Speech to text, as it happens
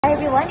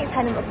everyone, it's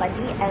Hanum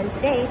Upandi, and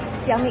today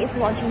Xiaomi is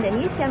launching the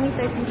new Xiaomi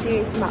 13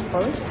 series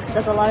smartphones.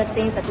 There's a lot of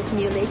things that this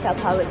new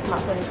leica-powered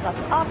smartphone has got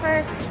to offer,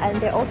 and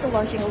they're also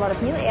launching a lot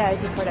of new ARG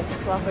products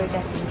as well for you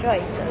guys to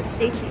enjoy, so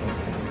stay tuned.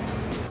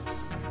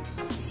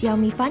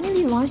 Xiaomi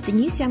finally launched the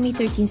new Xiaomi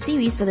 13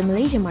 series for the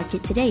Malaysian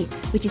market today,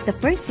 which is the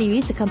first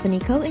series the company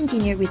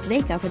co-engineered with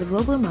Leica for the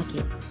global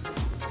market.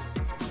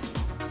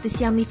 The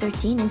Xiaomi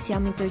 13 and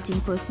Xiaomi 13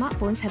 Pro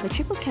smartphones have a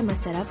triple camera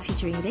setup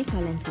featuring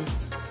Leica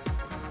lenses.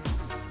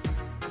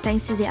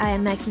 Thanks to the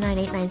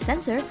IMX989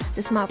 sensor,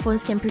 the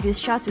smartphones can produce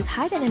shots with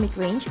high dynamic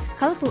range,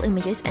 colorful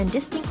images, and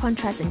distinct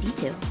contrast and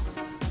detail.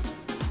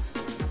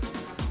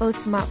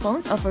 Both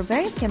smartphones offer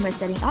various camera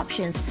setting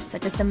options,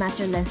 such as the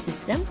master lens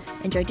system,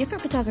 enjoy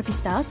different photography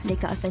styles,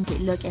 Leica Authentic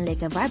Look and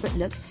Leica Vibrant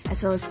Look,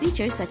 as well as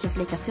features such as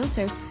Leica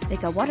Filters,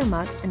 Leica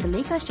Watermark, and the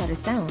Leica Shutter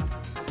Sound.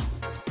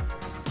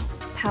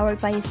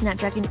 Powered by a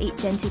Snapdragon 8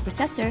 Gen 2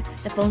 processor,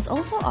 the phones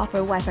also offer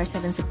Wi-Fi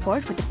 7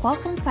 support with the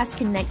Qualcomm Fast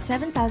Connect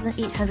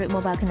 7800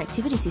 mobile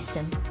connectivity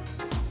system.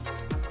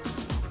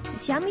 The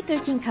Xiaomi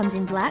 13 comes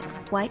in black,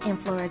 white, and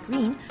flora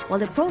green, while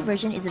the Pro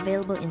version is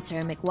available in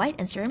ceramic white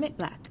and ceramic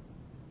black.